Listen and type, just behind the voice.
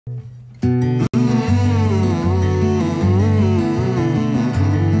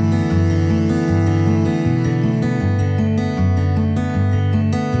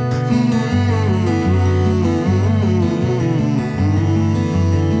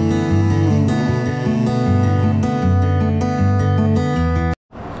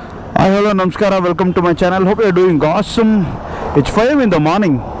Hello, Namaskara, welcome to my channel. Hope you're doing awesome. It's 5 in the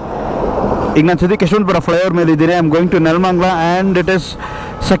morning. ಈಗ ನಾನು ಸದ್ಯಕ್ಕೆ Yeshwanthpur flyover ಮೇಲೆ ಇದ್ದೀನಿ. I am going to Nelamangala and it is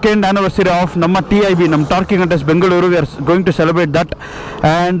second anniversary of ನಮ್ಮ TIB, ನಮ್ಮ torque ಇಗ್ನಿಟರ್ಸ್ Bengaluru. We are going to celebrate that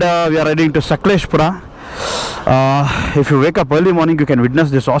and we are heading to Sakleshpur. If you wake up early morning you can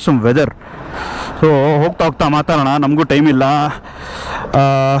witness this awesome weather. So ಹೋಗ್ತಾ ಮಾತಾಡೋಣ, ನಮಗೂ time ಇಲ್ಲ.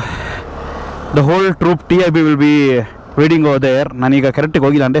 The whole troupe TIB will be waiting over there. ನಾನೀಗ ಕರೆಕ್ಟಿಗೆ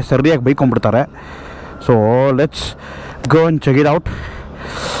ಹೋಗಿಲ್ಲ ಅಂದರೆ ಸರಿಯಾಗಿ ಬೈಕೊಂಡ್ಬಿಡ್ತಾರೆ. So let's go and check it out.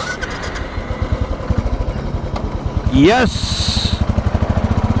 Yes.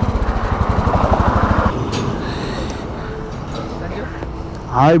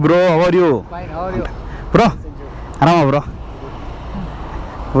 Hi bro, how are you? Fine, how are you? Bro, arama bro.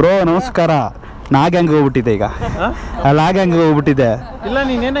 Bro, ನಮಸ್ಕಾರ. ನಾಗ ಹಂಗೆ ಹೋಗ್ಬಿಟ್ಟಿದೆ ಈಗ. ಲಾಗ ಹಂಗೆ ಹೋಗ್ಬಿಟ್ಟಿದೆ. ಇಲ್ಲ,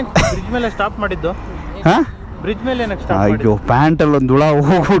 ನೀನೇನಕ್ಕೆ ಬ್ರಿಡ್ಜ್ ಮೇಲೆ ಸ್ಟಾಪ್ ಮಾಡಿದ್ದು? ಹಾಂ, ಬ್ರಿಡ್ಜ್ ಮೇಲೆ ಏನಕ್ಕೆ ಸ್ಟಾಪ್ ಮಾಡಿದ್ದು? ಅಯ್ಯೋ, ಪ್ಯಾಂಟಲ್ಲಿ ಒಂದು ಹುಳ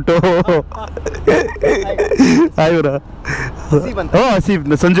ಹೋಗ್ಬಿಟ್ಟು. Hi bro. O Haseeb,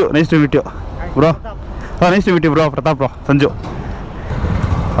 Sanju, nice to meet you bro. Nice to meet you bro. Pratap bro, Sanju.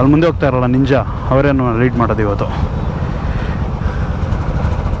 ಅಲ್ಲಿ ಮುಂದೆ ಹೋಗ್ತಾ ಇರಲ್ಲ ನಿಂಜ, ಅವರೇನು ಲೀಡ್ ಮಾಡೋದು ಇವತ್ತು.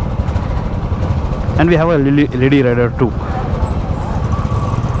 And we have a lady rider to.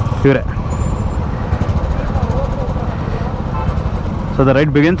 ಇವರೇ. So the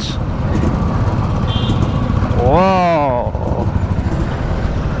ride begins. O,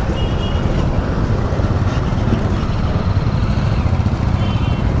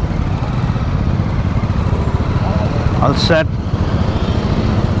 all set.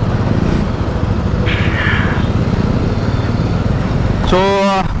 So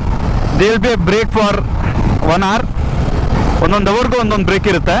there will be a break for 1 hour. ಒಂದೊಂದು ಅವರ್ಗೂ ಒಂದೊಂದು ಬ್ರೇಕ್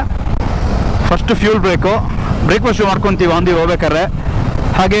ಇರುತ್ತೆ. ಫಸ್ಟ್ ಫ್ಯೂಲ್ ಬ್ರೇಕ್ಫಾಸ್ಟ್ ಮಾಡ್ಕೊತೀವಿ ಆನ್ ದಿ ಹೋಗ್ಬೇಕಾದ್ರೆ.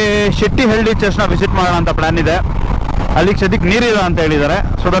 ಹಾಗೆ ಶೆಟ್ಟಿಹಳ್ಳಿ ಚರ್ಚ್ನ ವಿಸಿಟ್ ಮಾಡೋಣ ಅಂತ ಪ್ಲ್ಯಾನ್ ಇದೆ. ಅಲ್ಲಿಗೆ ಸದ್ಯಕ್ಕೆ ನೀರಿಲ್ಲ ಅಂತ ಹೇಳಿದ್ದಾರೆ.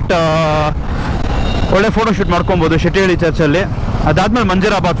 ಸೊ ದಟ್ ಒಳ್ಳೆ ಫೋಟೋಶೂಟ್ ಮಾಡ್ಕೊಬೋದು ಶೆಟ್ಟಿಹಳ್ಳಿ ಚರ್ಚಲ್ಲಿ. ಅದಾದಮೇಲೆ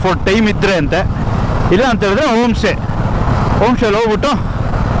ಮಂಜರಾಬಾದ್ ಫೋರ್ಟ್ ಟೈಮ್ ಇದ್ದರೆ ಅಂತೆ. ಇಲ್ಲ ಅಂತ ಹೇಳಿದ್ರೆ ಹೋಮ್ ಸ್ಟೇಲಿ ಹೋಗ್ಬಿಟ್ಟು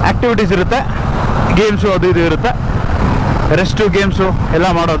ಆ್ಯಕ್ಟಿವಿಟೀಸ್ ಇರುತ್ತೆ, ಗೇಮ್ಸು ಅದು ಇದು ಇರುತ್ತೆ, ರೆಸ್ಟು ಗೇಮ್ಸು ಎಲ್ಲ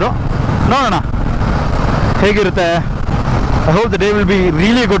ಮಾಡೋದು. ನೋಡೋಣ ಹೇಗಿರುತ್ತೆ. I hope the day will be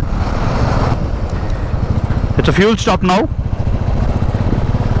really good. It's a fuel stop now.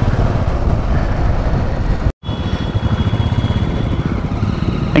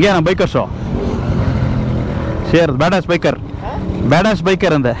 again a biker show. Share badass biker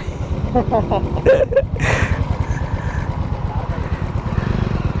ಅಂದೆ.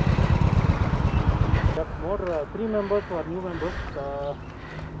 More 3 members or new members.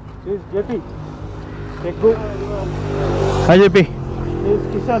 This is JP. Tekgu. Hi JP. This is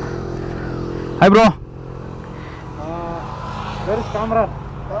Kishan. Hi bro. Where is Kamran?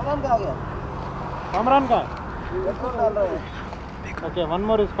 Kamran ka? Okay, one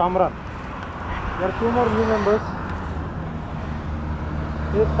more is Kamran. There are 2 more new members.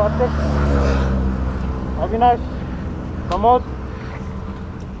 This is Karthik, Avinash, Pramod,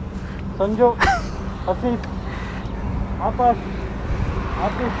 Sanju, Hassan, Akash,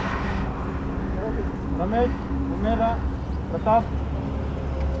 Asif, Ramesh, Umera, Pratap,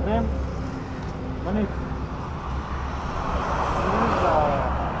 Prem, Manish.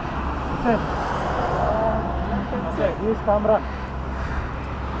 This is okay, he is Kamran.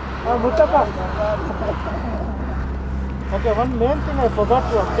 Mustafa. Okay, one main thing I forgot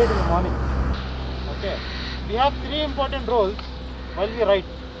to update in the morning. Okay, we have 3 important roles while we write,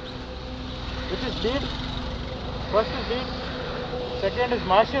 which is lead. First is lead, second is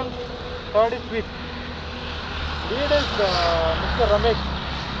marshal, third is sweep. Lead is Mr. Ramesh,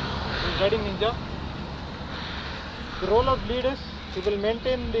 he is riding ninja. The role of lead is he will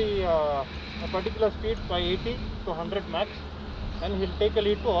maintain the a particular speed by 80 to 100 max, and he will take a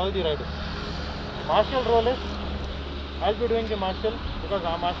lead to all the riders. Marshal role is I will be doing the marshal because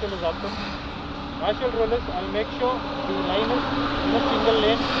our marshal is absent. Marshal role is I will make sure the line is in a single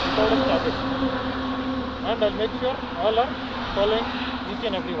lane without a stoppage, and I will make sure all are following each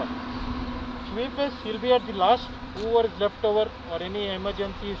and every one. Sweep is he will be at the last. Whoever is left over or any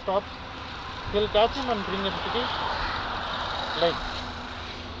emergency stops, he will catch him and bring him to the line.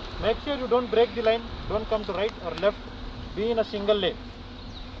 Make sure you don't break the line, don't come to right or left, be in a single lane.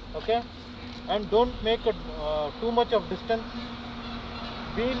 Okay, and don't make too much of distance.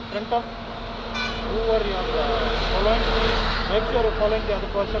 Be in front of whoever you are following. Make sure you are following the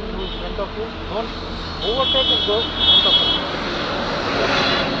other person who is in front of you. Don't overtake and go in front of them.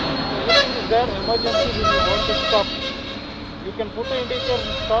 If there is emergency when you want to stop, you can put an indicator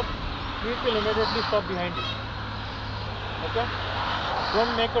and stop. Sweep will immediately stop behind you. Okay,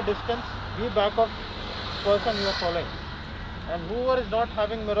 don't make a distance. Be back of person you are following. and whoever is not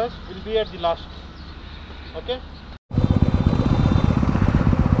having mirrors will be at the last. Okay.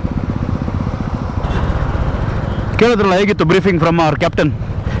 ಕೇಳಿದ್ರಲ್ಲ ಹೇಗಿತ್ತು briefing from our captain.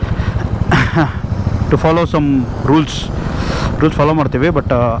 To follow some rules follow ಮಾಡ್ತೀವಿ,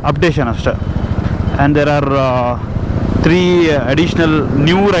 but updation ಅಷ್ಟೇ. And there are 3 additional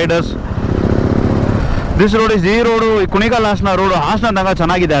new Riders. This road ಈ road Kunigal Hassan road ಹಾಸನದಾಗ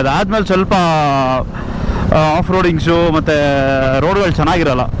ಚೆನ್ನಾಗಿದೆ. ಅದಾದಮೇಲೆ ಸ್ವಲ್ಪ of ರೋಡಿಂಗ್ಸು ಮತ್ತು ರೋಡ್ಗಳು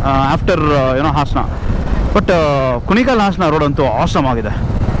ಚೆನ್ನಾಗಿರಲ್ಲ after Hassan. But Kunigal Hassan road ಅಂತೂ ಆಸಮ್ ಆಗಿದೆ.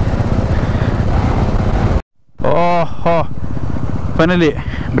 ಓಹೋ, finally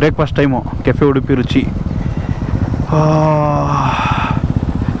breakfast time. Cafe Udupi ರುಚಿ.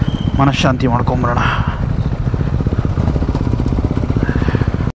 ಮನಃಶಾಂತಿ ಮಾಡ್ಕೊಂಬರೋಣ.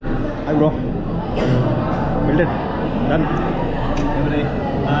 Hi bro, ಬಿಲ್ಡೆಡ್ done.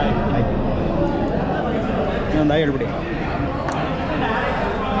 Hi hi, ಇನ್ನೊಂದು ಹಾಯ್ ಹೇಳ್ಬಿಡಿ.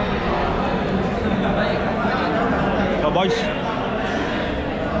 Boys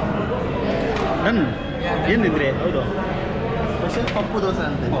done. ಏನಿದ್ರೆ ಹೌದು Special Pappu dosa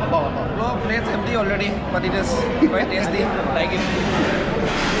ante. Bro, plates empty already, but it is quite tasty. Like it.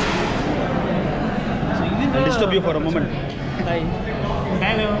 I'll disturb you for a moment. Hi.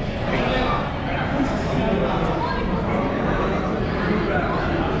 Hello.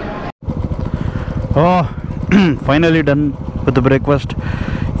 Oh, finally done with the breakfast.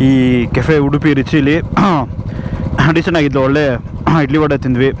 ಈ cafe Udupi ರುಚಿಲಿ decent ಆಗಿದ್ದು. ಒಳ್ಳೆ ಇಡ್ಲಿ ವಡೆ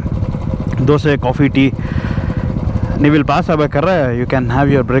ತಿಂದ್ವಿ, dosa, coffee, tea. ನೀವು ಇಲ್ಲಿ pass ಆಗ್ಬೇಕಾದ್ರೆ you can have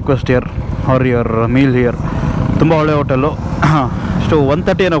your breakfast here are your meal here. ತುಂಬ ಒಳ್ಳೆ hotel. ಅಷ್ಟು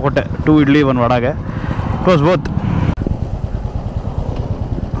 130 ಏನೋ ಕೊಟ್ಟೆ, 2 ಇಡ್ಲಿ 1 ವಡೆಗೆ. It was both.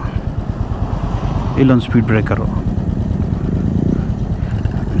 ಇಲ್ಲೊಂದು ಸ್ಪೀಡ್ ಬ್ರೇಕರು.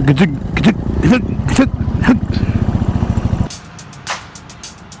 ಗಿಜಿಗ್ ಗಿಜಿಗ್ ಗಿಜಿಗ್ ಗಿಜಿಗ್ ಗಿಜಿಗ್.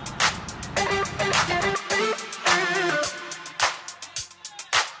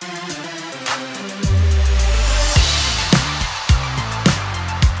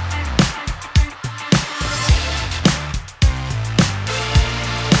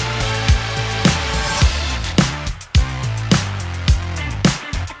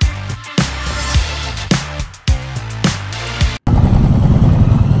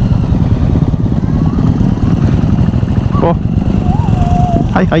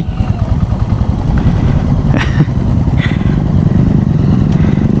 Hi hi.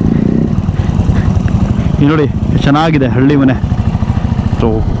 ಇಲ್ಲಿ ನೋಡಿ ಚೆನ್ನಾಗಿದೆ ಹಳ್ಳಿ ಮನೆ. ಸೊ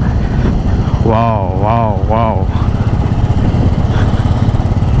ವಾವ್ ವಾವ್ ವಾವ್,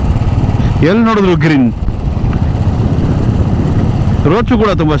 ಎಲ್ಲಿ ನೋಡಿದ್ರು ಗ್ರೀನ್. ರೋಚು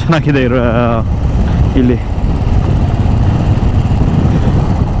ಕೂಡ ತುಂಬ ಚೆನ್ನಾಗಿದೆ ಇಲ್ಲಿ.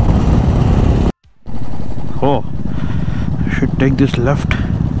 ಓ, should take this left.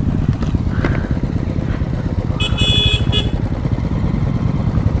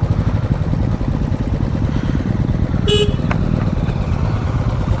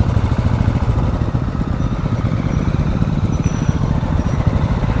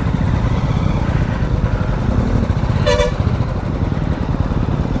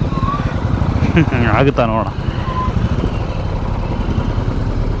 ಆಗುತ್ತಾ ನೋಡೋಣ.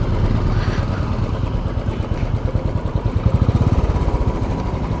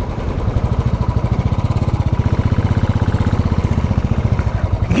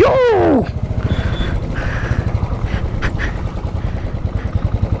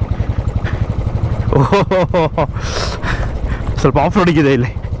 ಸ್ವಲ್ಪ ಆಫ್ ರೋಡಿಂಗ್ ಇದೆ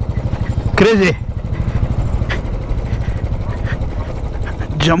ಇಲ್ಲಿ. Crazy.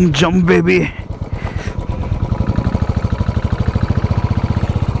 Jump jump baby.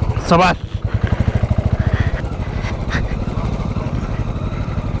 ಸಬಾಷ್.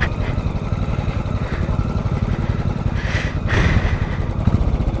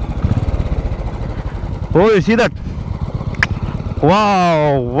 Oh, you see that? Wow,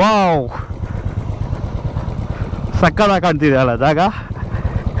 wow. ಸಕ್ಕತ್ತಾಗಿ ಕಾಣ್ತಿದೆ ಅಲ್ಲ ಜಾಗ.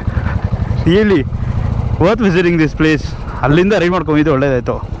 Really worth visiting this place. ಅಲ್ಲಿಂದ ರೈಡ್ ಮಾಡ್ಕೊಂಡಿದ್ದು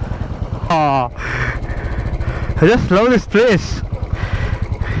ಒಳ್ಳೇದಾಯಿತು. I just love this place.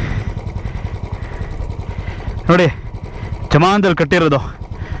 ನೋಡಿ, ಜಮಾನದಲ್ಲಿ ಕಟ್ಟಿರೋದು.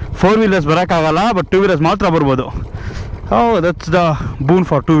 4 ವೀಲರ್ಸ್ ಬರೋಕ್ಕಾಗಲ್ಲ, ಬಟ್ 2 ವೀಲರ್ಸ್ ಮಾತ್ರ ಬರ್ಬೋದು. Oh, that's the boon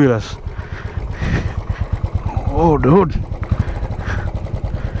for 2 wheelers. Oh, dude,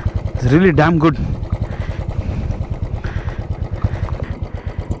 it's really damn good.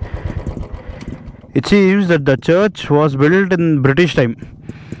 It seems that the church was built in British time.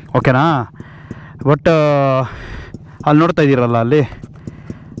 Okay na? But ಅಲ್ಲಿ ನೋಡ್ತಾ ಇದ್ದೀರಲ್ಲ, ಅಲ್ಲಿ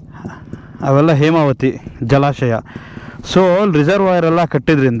ಅವೆಲ್ಲ ಹೇಮಾವತಿ ಜಲಾಶಯ. ಸೊ ರಿಸರ್ವಾಯರ್ ಎಲ್ಲ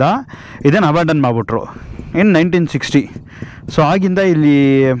ಕಟ್ಟಿದ್ರಿಂದ ಇದನ್ನು ಅಬ್ಯಾಂಡನ್ ಮಾಡಿಬಿಟ್ರು ಇನ್ 1960. ಸೊ ಆಗಿಂದ ಇಲ್ಲಿ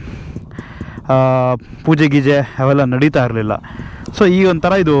ಪೂಜೆ ಗೀಜೆ ಅವೆಲ್ಲ ನಡೀತಾ ಇರಲಿಲ್ಲ. ಸೊ ಈಗ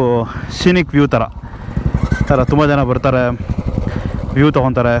ಒಂಥರ ಇದು ಸೀನಿಕ್ ವ್ಯೂ ಥರ ತುಂಬ ಜನ ಬರ್ತಾರೆ, ವ್ಯೂ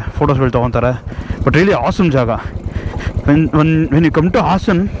ತೊಗೊತಾರೆ, ಫೋಟೋಸ್ಗಳು ತೊಗೊತಾರೆ. ಬಟ್ ರಿಯಲಿ ಆಸಮ್ ಜಾಗ. When you come to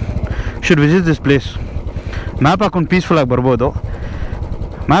Haasan should visit this place. Map ಹಾಕೊಂಡು ಪೀಸ್ಫುಲ್ಲಾಗಿ ಬರ್ಬೋದು.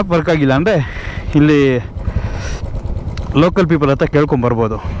 ಮ್ಯಾಪ್ ವರ್ಕ್ ಆಗಿಲ್ಲ ಅಂದರೆ ಇಲ್ಲಿ ಲೋಕಲ್ ಪೀಪಲ್ ಹತ್ರ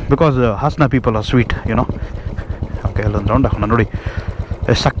ಕೇಳ್ಕೊಂಬರ್ಬೋದು. Because Hassan people are sweet YONO. Okay, ಅಲ್ಲೊಂದು ರೌಂಡ್ ಹಾಕೋಣ. ನೋಡಿ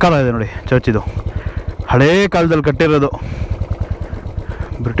ಎಷ್ಟು ಸಕ್ಕತ್ತಾಗಿದೆ ನೋಡಿ ಚರ್ಚ್. ಇದು ಹಳೇ ಕಾಲದಲ್ಲಿ ಕಟ್ಟಿರೋದು,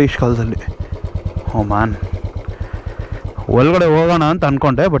 ಬ್ರಿಟಿಷ್ ಕಾಲದಲ್ಲಿ. ಓ ಮ್ಯಾನ್, ಒಳಗಡೆ ಹೋಗೋಣ ಅಂತ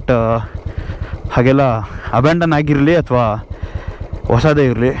ಅಂದ್ಕೊಂಡೆ. ಬಟ್ ಹಾಗೆಲ್ಲ ಅಬ್ಯಾಂಡನ್ ಆಗಿರಲಿ ಅಥವಾ ಹೊಸದೇ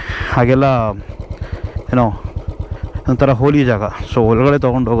ಇರಲಿ, ಹಾಗೆಲ್ಲ ಏನೋ ಒಂಥರ ಹೋಲಿ ಜಾಗ. ಸೊ ಒಳಗಡೆ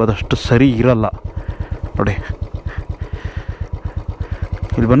ತೊಗೊಂಡು ಹೋಗೋದಷ್ಟು ಸರಿ ಇರಲ್ಲ ನೋಡಿ.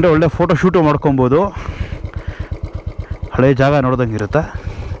 ಇಲ್ಲಿ ಬಂದರೆ ಒಳ್ಳೆ ಫೋಟೋ ಶೂಟು ಮಾಡ್ಕೊಬೋದು. ಹಳೆ ಜಾಗ ನೋಡ್ದಂಗೆ ಇರುತ್ತೆ.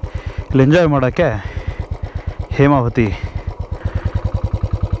 ಇಲ್ಲಿ ಎಂಜಾಯ್ ಮಾಡೋಕ್ಕೆ ಹೇಮಾವತಿ.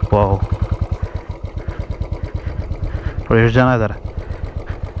 ವಾವ್, ನೋಡಿ ಎಷ್ಟು ಜನ ಇದ್ದಾರೆ.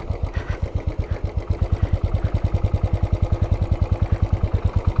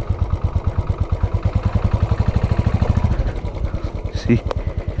 C,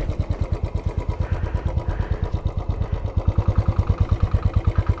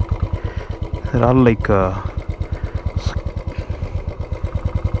 they're all like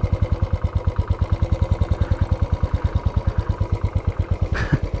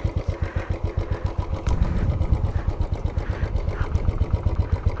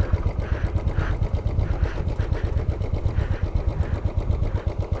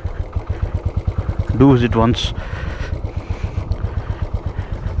do visit once.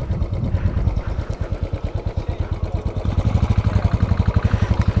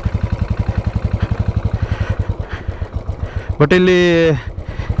 But ಇಲ್ಲಿ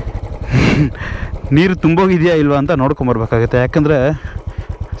ನೀರು ತುಂಬೋಗಿದೆಯಾ ಇಲ್ವಾ ಅಂತ ನೋಡ್ಕೊಂಬರ್ಬೇಕಾಗುತ್ತೆ. ಯಾಕಂದರೆ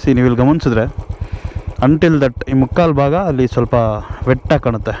ನೀವು ಇಲ್ಲಿ ಗಮನಿಸಿದ್ರೆ ಅಂಟಿಲ್ ದಟ್ ಈ ಮುಕ್ಕಾಲು ಭಾಗ ಅಲ್ಲಿ ಸ್ವಲ್ಪ ವೆಟ್ಟಾಗಿ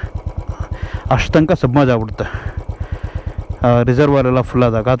ಕಾಣುತ್ತೆ. ಅಷ್ಟು ತನಕ ಸಬ್ಮರ್ಜ್ ಆಗ್ಬಿಡುತ್ತೆ. ರಿಸರ್ವರ್ ಎಲ್ಲ ಫುಲ್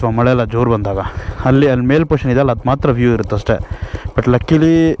ಆದಾಗ ಅಥವಾ ಮಳೆ ಎಲ್ಲ ಜೋರು ಬಂದಾಗ ಅಲ್ಲಿ ಮೇಲ್ ಪೋರ್ಷನ್ ಇದೆಯಲ್ಲ, ಅದು ಮಾತ್ರ ವ್ಯೂ ಇರುತ್ತೆ ಅಷ್ಟೇ. ಬಟ್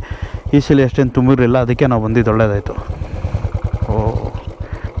ಲಕ್ಕಿಲಿ ಈ ಸಲ ಅಷ್ಟೇನು ತುಂಬಿರಲಿಲ್ಲ, ಅದಕ್ಕೆ ನಾವು ಬಂದಿದ್ದು ಒಳ್ಳೇದಾಯಿತು. ಓ,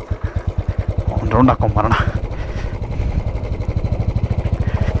 ಒಂದು round ಹಾಕೊಂಬರೋಣ.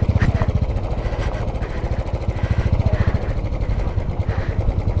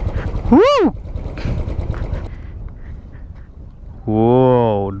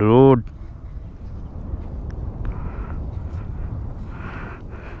 Whoa, dude.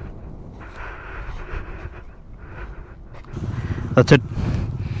 That's it.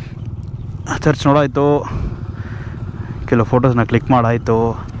 Church ನೋಡಾಯಿತು, ಕೆಲವು ಫೋಟೋಸ್ನ ಕ್ಲಿಕ್ ಮಾಡಾಯಿತು.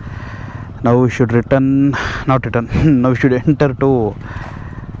 ನಾವು ಶುಡ್ ನಾವು should enter to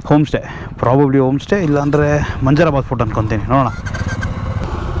home stay. Probably home stay, ಇಲ್ಲಾಂದರೆ ಮಂಜರಾಬಾದ್ ಫೋಟೋ ಅನ್ಕೊತೀನಿ. ನೋಡೋಣ.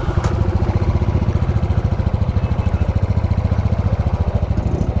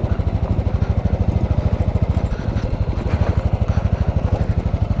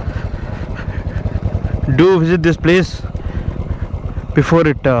 Do visit this place before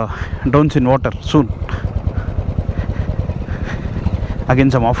it drowns in water soon.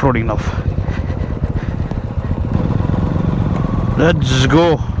 Again some off-roading now. Let's go.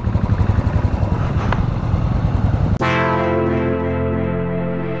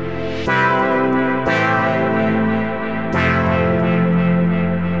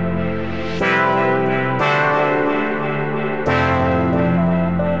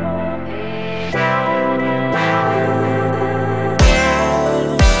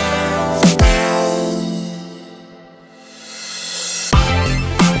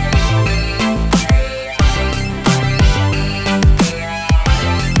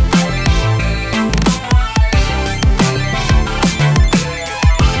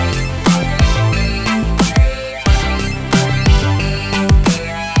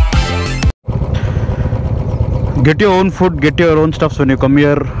 Get your own food, get your own stuffs when you come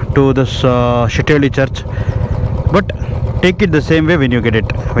here to this Shettihalli Church. But take it the same way when you get it,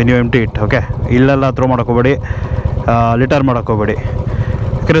 when you empty it. Okay, ಇಲ್ಲೆಲ್ಲ throw ಮಾಡೋಕೋಬೇಡಿ, litre ಮಾಡೋಕೋಬೇಡಿ.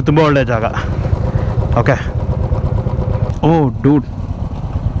 ಯಾಕಂದರೆ ತುಂಬ ಒಳ್ಳೆಯ ಜಾಗ. Okay. ಓ dude,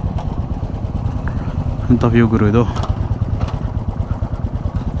 ಎಂಥ view ಗುರು ಇದು.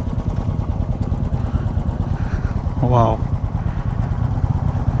 Wow.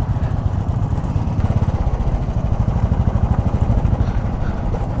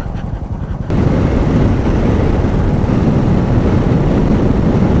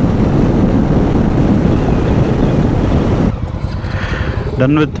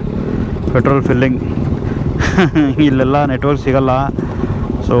 Done with petrol filling. ಇಲ್ಲೆಲ್ಲ network ಸಿಗಲ್ಲ,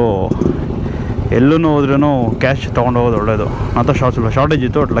 so ಎಲ್ಲೂ ಹೋದ್ರೂ ಕ್ಯಾಶ್ ತೊಗೊಂಡು ಹೋಗೋದು ಒಳ್ಳೆಯದು. ಅಂತ ಸ್ವಲ್ಪ ಶಾರ್ಟೇಜ್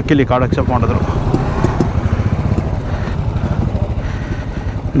ಇತ್ತು, ಬಟ್ ಲಕ್ಕಿಲಿ ಕಾರ್ಡ್ ಅಕ್ಸೆಪ್ಟ್ ಮಾಡಿದ್ರು.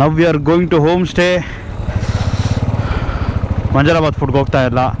 ನವ್ we are going to home stay. Manjarabad ಫುಡ್ಗೆ ಹೋಗ್ತಾ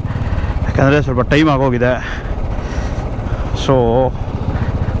ಇಲ್ಲ, ಯಾಕಂದರೆ ಸ್ವಲ್ಪ ಟೈಮ್ ಆಗೋಗಿದೆ. ಸೊ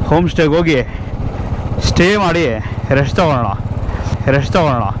ಹೋಮ್ ಸ್ಟೇಗೆ ಹೋಗಿ ಸ್ಟೇ ಮಾಡಿ ರೆಸ್ಟ್ ತೊಗೊಳ್ಳೋಣ.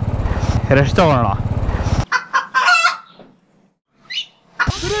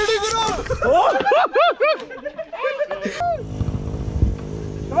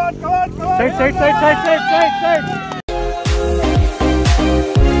 Side.